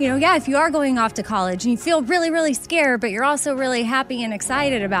 if you are going off to college and you feel really, really scared, but you're also really happy and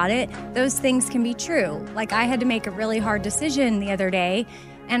excited about it, those things can be true. Like I had to make a really hard decision the other day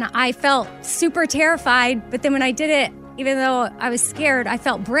and I felt super terrified. But then when I did it, even though I was scared, I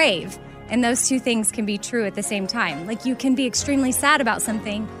felt brave. And those two things can be true at the same time. Like you can be extremely sad about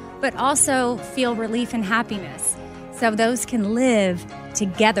something, but also feel relief and happiness. So those can live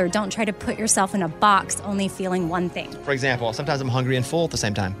together. Don't try to put yourself in a box only feeling one thing. For example, sometimes I'm hungry and full at the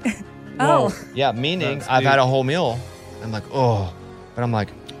same time. Oh. Yeah, meaning That's I've deep. had a whole meal. I'm like, oh. But I'm like,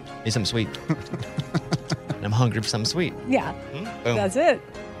 need something sweet. And I'm hungry for something sweet. Yeah, Boom. that's it.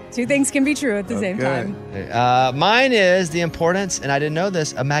 Two things can be true at the same time. Mine is the importance, and I didn't know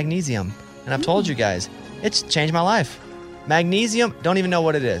this, of magnesium. And I've told you guys, it's changed my life. Magnesium, don't even know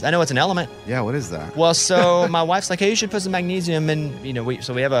what it is. I know it's an element. Yeah, what is that? Well, so my wife's like, hey, you should put some magnesium in,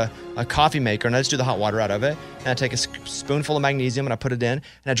 we have a coffee maker, and I just do the hot water out of it. And I take a spoonful of magnesium, and I put it in, and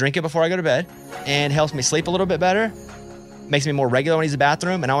I drink it before I go to bed. And it helps me sleep a little bit better, makes me more regular when I use the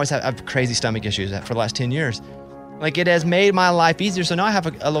bathroom, and I always have crazy stomach issues for the last 10 years. Like, it has made my life easier, so now I have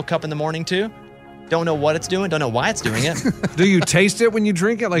a little cup in the morning, too. Don't know what it's doing, don't know why it's doing it. Do you taste it when you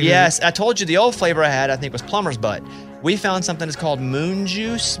drink it? Like, Yes, I told you the old flavor I had, I think, was plumber's butt. We found something that's called moon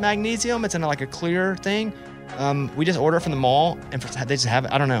juice magnesium. It's in like a clear thing. We just order it from the mall, and they just have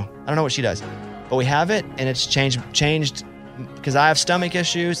it. I don't know what she does, but we have it, and it's changed because I have stomach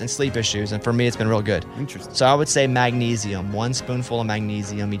issues and sleep issues, and for me, it's been real good. Interesting. So I would say magnesium, 1 spoonful of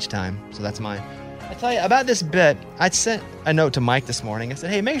magnesium each time. So that's mine. I tell you about this bit. I sent a note to Mike this morning. I said,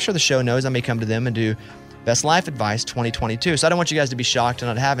 hey, make sure the show knows I may come to them and do Best Life Advice 2022. So I don't want you guys to be shocked and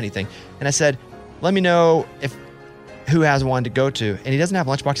not have anything. And I said, let me know who has one to go to. And he doesn't have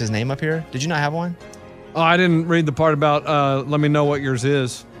Lunchbox's name up here. Did you not have one? Oh, I didn't read the part about let me know what yours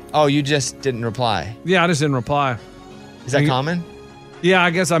is. Oh, you just didn't reply. Yeah, I just didn't reply. Is that common? Yeah, I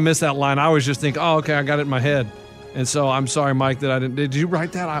guess I missed that line. I was just thinking, oh, okay, I got it in my head. And so I'm sorry, Mike, that I didn't. Did you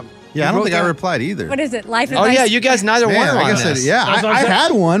write that? Yeah, I don't think I replied either. What is it? Life Oh, advice? yeah, you guys neither one Man, are I on guess this. I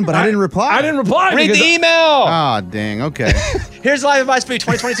had one, but I didn't reply. I didn't reply. Read the because- email. Oh, dang. Okay. Here's Life Advice for you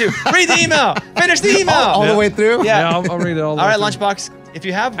 2022. Read the email. Finish the email. all the way through? Yeah. Yeah, I'll read it all the All way right, through. Lunchbox, if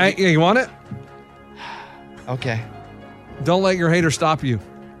you have... Hey, you want it? Okay. Don't let your haters stop you.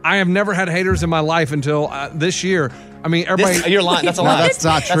 I have never had haters in my life until this year. I mean, everybody. You're lying. That's a No, lie. that's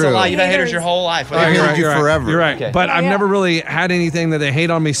not That's a true. lie. You've had haters your whole life. I hated you right. forever. You're right. Okay. But I've yeah. never really had anything that they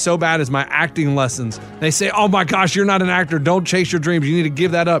hate on me so bad as my acting lessons. They say, oh my gosh, you're not an actor. Don't chase your dreams. You need to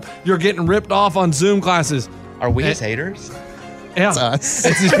give that up. You're getting ripped off on Zoom classes. Are we his haters? Yeah. us.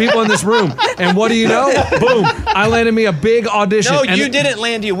 It's these people in this room. And what do you know? Boom. I landed me a big audition. No, And you didn't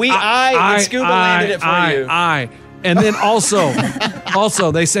land you. I and Scuba landed it for you. And then also,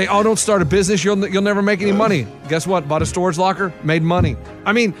 Also, they say, "Oh, don't start a business. You'll never make any money." Guess what? Bought a storage locker, made money.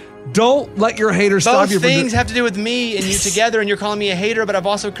 I mean, don't let your haters stop you Both from things have to do with me and you together, and you're calling me a hater, but I've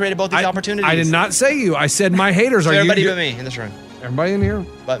also created both these opportunities. I did not say you. I said my haters So are everybody you. but me in this room. Everybody in here?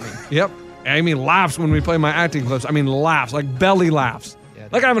 But me. Yep. Amy laughs when we play my acting clips. I mean, laughs, like belly laughs.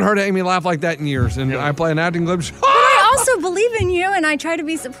 Like I haven't heard Amy laugh like that in years. And I play an acting clip. But I also believe in you, and I try to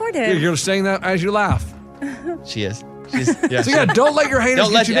be supportive. You're saying that as you laugh. She is. So yeah, don't let your haters Don't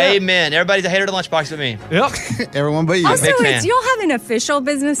get let you down. Amen. Everybody's a hater to Lunchbox but me. Yep. Everyone but you. Also, Big fan. it's you'll have an official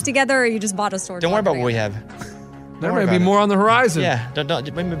business together, or you just bought a storage. Don't worry about what we have. There may be more on the horizon. Yeah, don't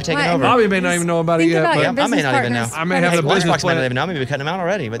we may be taking What? over. Bobby may not even know about it Think yet. about but your I may business not even know. partners. I may have the business Lunchbox might plan. not even know. I may be cutting them out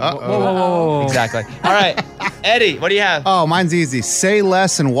already. But Whoa. Exactly. All right, Eddie, what do you have? Oh, mine's easy. Say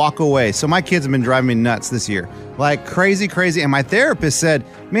less and walk away. So my kids have been driving me nuts this year. Like crazy. And my therapist said,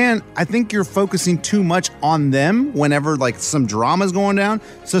 man, I think you're focusing too much on them whenever like some drama's going down.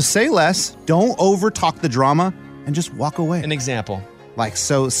 So say less, don't over talk the drama, and just walk away. An example. Like,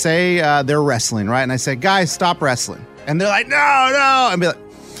 so say they're wrestling, right? And I say, guys, stop wrestling. And they're like, no. And be like,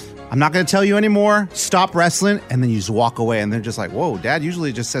 I'm not going to tell you anymore. Stop wrestling. And then you just walk away. And they're just like, whoa, Dad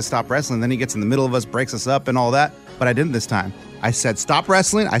usually just says stop wrestling. Then he gets in the middle of us, breaks us up and all that. But I didn't this time. I said, stop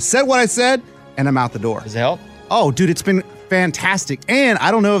wrestling. I said what I said, and I'm out the door. Does it help? Oh, dude, it's been fantastic. And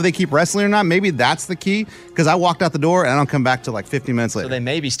I don't know if they keep wrestling or not. Maybe that's the key. Because I walked out the door and I don't come back till like 15 minutes later. So they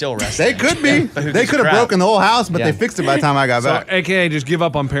may be still wrestling. They could be. But who They gives could a have crap? broken the whole house, but Yeah. they fixed it by the time I got So, back. AKA, just give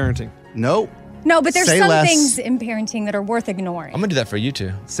up on parenting. Nope. No, but there's Say some less. things in parenting that are worth ignoring. I'm going to do that for you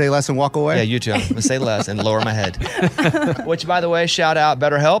two. Say less and walk away? Yeah, you two. I'm going to say less and lower my head. Which, by the way, shout out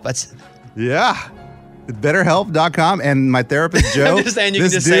BetterHelp. That's Yeah. BetterHelp.com. And my therapist, Joe. I'm just saying you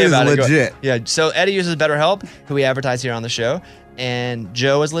this can just dude say is about it. Go- legit. Yeah, so Eddie uses BetterHelp, who we advertise here on the show, and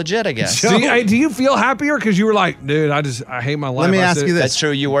Joe is legit, I guess. Do you feel happier? Because you were like, dude, I hate my life. Let me I ask said- you this. That's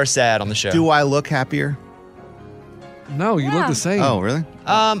true. You were sad on the show. Do I look happier? No, you look the same. Oh, really?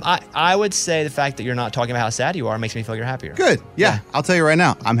 I would say the fact that you're not talking about how sad you are makes me feel you're happier. Good. Yeah. I'll tell you right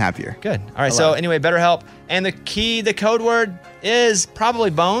now, I'm happier. Good. All right. So anyway, BetterHelp, and the code word is probably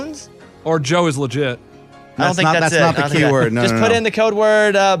bones. Or Joe is legit. I don't think that's it. not I the don't think key that- word. No, Just no, put no. in the code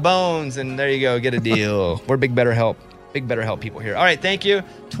word bones, and there you go. Get a deal. We're big BetterHelp people here. All right. Thank you.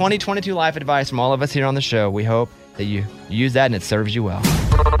 2022 life advice from all of us here on the show. We hope that you use that and it serves you well.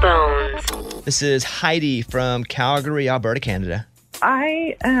 This is Heidi from Calgary, Alberta, Canada.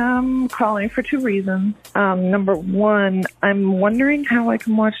 I am calling for two reasons. Number one, I'm wondering how I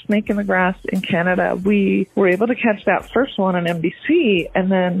can watch Snake in the Grass in Canada. We were able to catch that first one on NBC,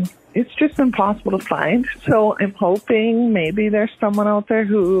 and then it's just impossible to find. So I'm hoping maybe there's someone out there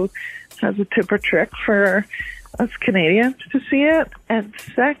who has a tip or trick for us Canadians to see it. And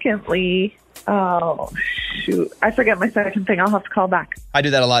secondly, oh, shoot, I forget my second thing. I'll have to call back. I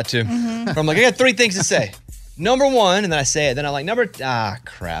do that a lot too. I'm like, I got three things to say. Number one, and then I say it. Then I'm like,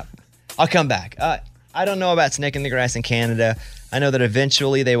 crap. I'll come back. I don't know about Snake in the Grass in Canada. I know that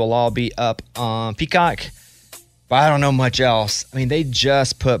eventually they will all be up on Peacock, but I don't know much else. I mean, they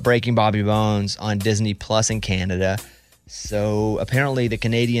just put Breaking Bobby Bones on Disney Plus in Canada. So apparently the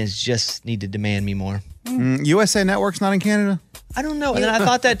Canadians just need to demand me more. USA Network's not in Canada? I don't know. And then I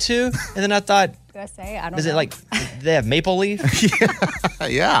thought that too. And then I thought, USA, I don't is know. it like they have Maple Leaf?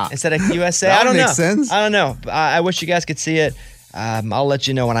 Yeah. Instead of USA? That I don't would know. make sense. I don't know. I wish you guys could see it. I'll let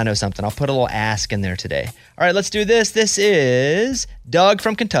you know when I know something. I'll put a little ask in there today. All right, let's do this. This is Doug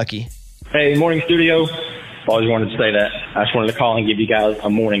from Kentucky. Hey, morning studio. Always wanted to say that. I just wanted to call and give you guys a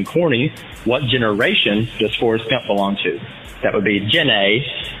morning corny. What generation does Forrest Gump belong to? That would be Gen A.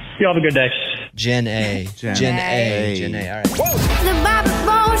 You all have a good day. Gen A. Gen A. All right. The Bobby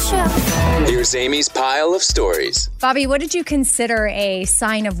Bones Show. Here's Amy's pile of stories. Bobby, what did you consider a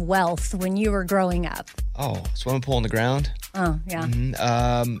sign of wealth when you were growing up? Oh, swimming pool in the ground. Oh, yeah.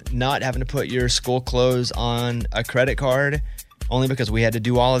 Not having to put your school clothes on a credit card, only because we had to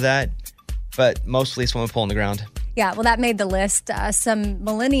do all of that. But mostly swimming pool in the ground. Yeah, well, that made the list. Some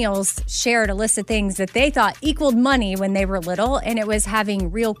millennials shared a list of things that they thought equaled money when they were little, and it was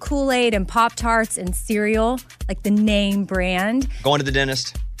having real Kool-Aid and Pop-Tarts and cereal, like the name brand. Going to the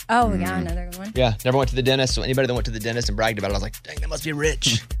dentist. Oh, yeah, another good one. Yeah, never went to the dentist. So anybody that went to the dentist and bragged about it, I was like, dang, that must be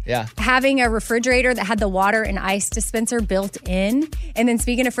rich. Yeah. Having a refrigerator that had the water and ice dispenser built in. And then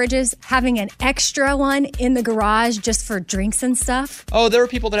speaking of fridges, having an extra one in the garage just for drinks and stuff. Oh, there were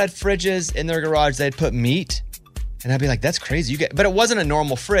people that had fridges in their garage. They'd put meat. And I'd be like, that's crazy. But it wasn't a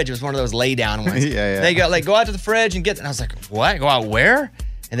normal fridge. It was one of those lay down ones. Yeah. They go out to the fridge and get, and I was like, what? Go out where?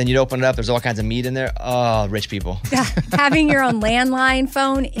 And then you'd open it up. There's all kinds of meat in there. Oh, rich people. Having your own landline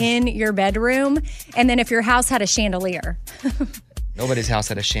phone in your bedroom. And then if your house had a chandelier. Nobody's house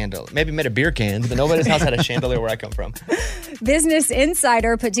had a chandelier. Maybe made a beer can, but nobody's house had a chandelier where I come from. Business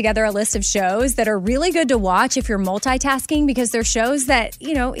Insider put together a list of shows that are really good to watch if you're multitasking, because they're shows that,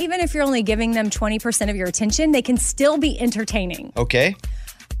 even if you're only giving them 20% of your attention, they can still be entertaining. Okay.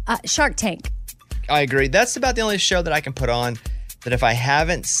 Shark Tank. I agree. That's about the only show that I can put on that if I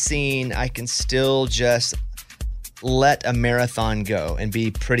haven't seen, I can still just let a marathon go and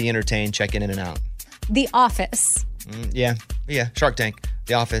be pretty entertained checking in and out. The Office. Yeah. Shark Tank,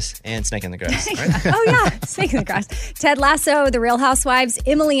 The Office, and Snake in the Grass. Right? Oh, yeah. Snake in the Grass. Ted Lasso, The Real Housewives,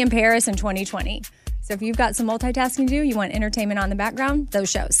 Emily in Paris in 2020. So if you've got some multitasking to do, you want entertainment on the background, those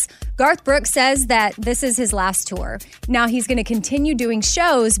shows. Garth Brooks says that this is his last tour. Now he's going to continue doing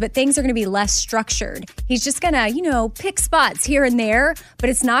shows, but things are going to be less structured. He's just going to, pick spots here and there, but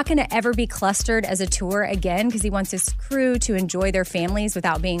it's not going to ever be clustered as a tour again, because he wants his crew to enjoy their families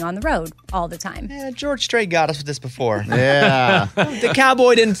without being on the road all the time. Yeah, George Strait got us with this before. Yeah. The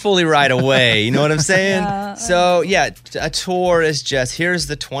cowboy didn't fully ride away. You know what I'm saying? So, a tour is just, here's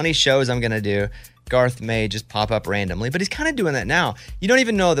the 20 shows I'm going to do. Garth may just pop up randomly, but he's kind of doing that now. You don't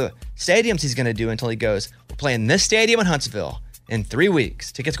even know the stadiums he's going to do until he goes, we're playing this stadium in Huntsville in 3 weeks.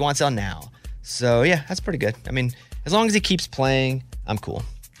 Tickets go on sale now. So, that's pretty good. I mean, as long as he keeps playing, I'm cool.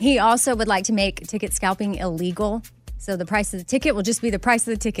 He also would like to make ticket scalping illegal. So the price of the ticket will just be the price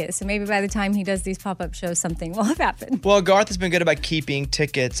of the ticket. So maybe by the time he does these pop-up shows, something will have happened. Well, Garth has been good about keeping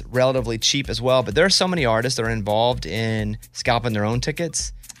tickets relatively cheap as well, but there are so many artists that are involved in scalping their own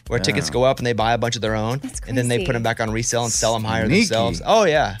tickets, where tickets go up and they buy a bunch of their own, and then they put them back on resale and sell them higher themselves. Oh,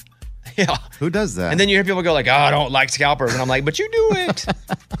 yeah. Yeah. Who does that? And then you hear people go like, I don't like scalpers. And I'm like, but you do it.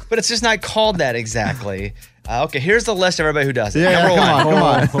 But it's just not called that exactly. Okay, here's the list of everybody who does it. Yeah, Number come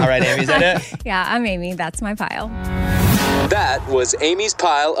one. on. All right, Amy, is that it? Yeah, I'm Amy. That's my pile. That was Amy's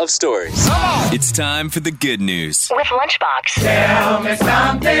pile of stories. It's time for the good news. With Lunchbox. Tell me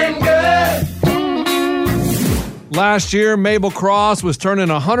something good. Last year, Mabel Cross was turning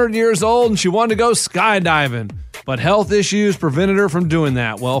 100 years old and she wanted to go skydiving. But health issues prevented her from doing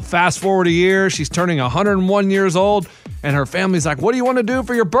that. Well, fast forward a year, she's turning 101 years old, and her family's like, what do you want to do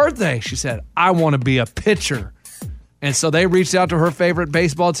for your birthday? She said, I want to be a pitcher. And so they reached out to her favorite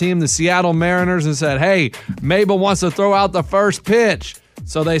baseball team, the Seattle Mariners, and said, hey, Mabel wants to throw out the first pitch.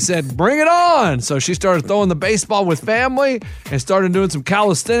 So they said, bring it on. So she started throwing the baseball with family and started doing some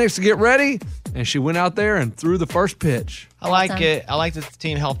calisthenics to get ready. And she went out there and threw the first pitch. I like it. I like that the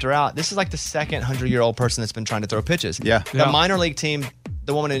team helped her out. This is like the second 100-year-old person that's been trying to throw pitches. Yeah. The minor league team,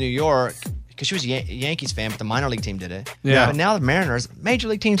 the woman in New York, because she was a Yankees fan, but the minor league team did it. Yeah. But now the Mariners, major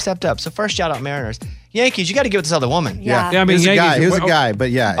league team stepped up. So first shout out Mariners. Yankees, you got to give it to this other woman. Yeah. I mean, He was a guy. He was a oh, guy,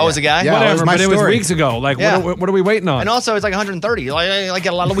 but yeah. Oh, it was a guy? Yeah, whatever, it was my but it was story. weeks ago. Like, Yeah. what are we waiting on? And also, it's like 130. Like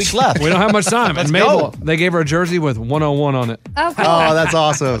got a lot of weeks left. We don't have much time. Let's And Mabel, go. they gave her a jersey with 101 on it. Oh, cool. Oh, that's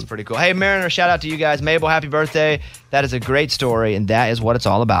awesome. That's pretty cool. Hey, Mariner, shout out to you guys. Mabel, happy birthday. That is a great story, and that is what it's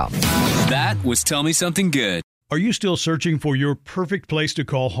all about. That was Tell Me Something Good. Are you still searching for your perfect place to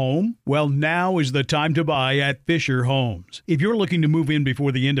call home? Well, now is the time to buy at Fisher Homes. If you're looking to move in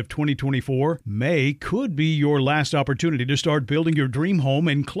before the end of 2024, May could be your last opportunity to start building your dream home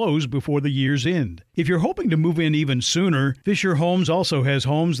and close before the year's end. If you're hoping to move in even sooner, Fisher Homes also has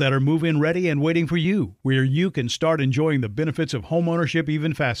homes that are move-in ready and waiting for you, where you can start enjoying the benefits of homeownership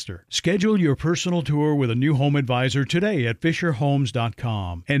even faster. Schedule your personal tour with a new home advisor today at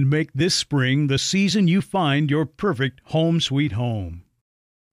FisherHomes.com and make this spring the season you find your perfect home sweet home.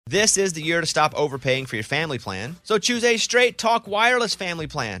 This is the year to stop overpaying for your family plan. So choose a Straight Talk Wireless family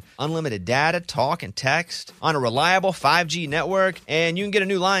plan. Unlimited data, talk, and text on a reliable 5G network. And you can get a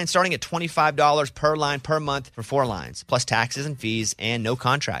new line starting at $25 per line per month for 4 lines, plus taxes and fees and no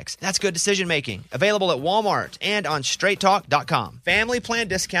contracts. That's good decision making. Available at Walmart and on straighttalk.com. Family plan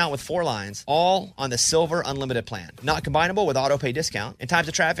discount with 4 lines, all on the Silver Unlimited plan. Not combinable with auto pay discount. In times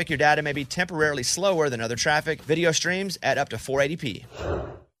of traffic, your data may be temporarily slower than other traffic. Video streams at up to 480p.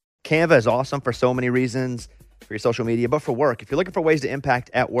 Canva is awesome for so many reasons, for your social media, but for work. If you're looking for ways to impact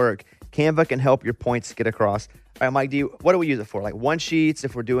at work, Canva can help your points get across. All right, Mike, what do we use it for? Like one-sheets,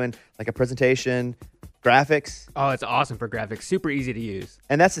 if we're doing like a presentation, graphics? Oh, it's awesome for graphics. Super easy to use.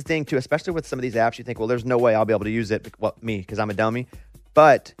 And that's the thing, too, especially with some of these apps, you think, well, there's no way I'll be able to use it, well, me, because I'm a dummy.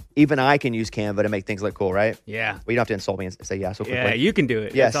 But even I can use Canva to make things look cool, right? Yeah. Well, you don't have to insult me and say yeah so quickly. Yeah, you can do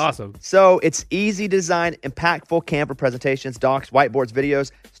it. Yes. It's awesome. So it's easy design, impactful Canva presentations, docs, whiteboards,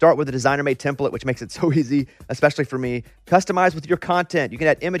 videos. Start with a designer-made template, which makes it so easy, especially for me. Customize with your content. You can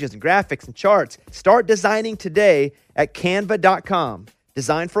add images and graphics and charts. Start designing today at canva.com.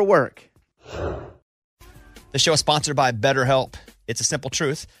 Design for work. The show is sponsored by BetterHelp. It's a simple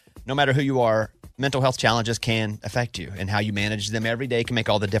truth. No matter who you are, mental health challenges can affect you, and how you manage them every day can make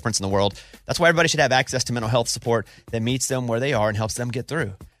all the difference in the world. That's why everybody should have access to mental health support that meets them where they are and helps them get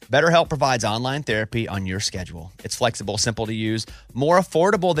through. BetterHelp provides online therapy on your schedule. It's flexible, simple to use, more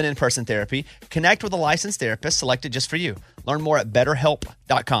affordable than in-person therapy. Connect with a licensed therapist selected just for you. Learn more at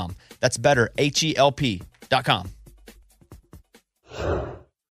BetterHelp.com. That's better, HELP.com.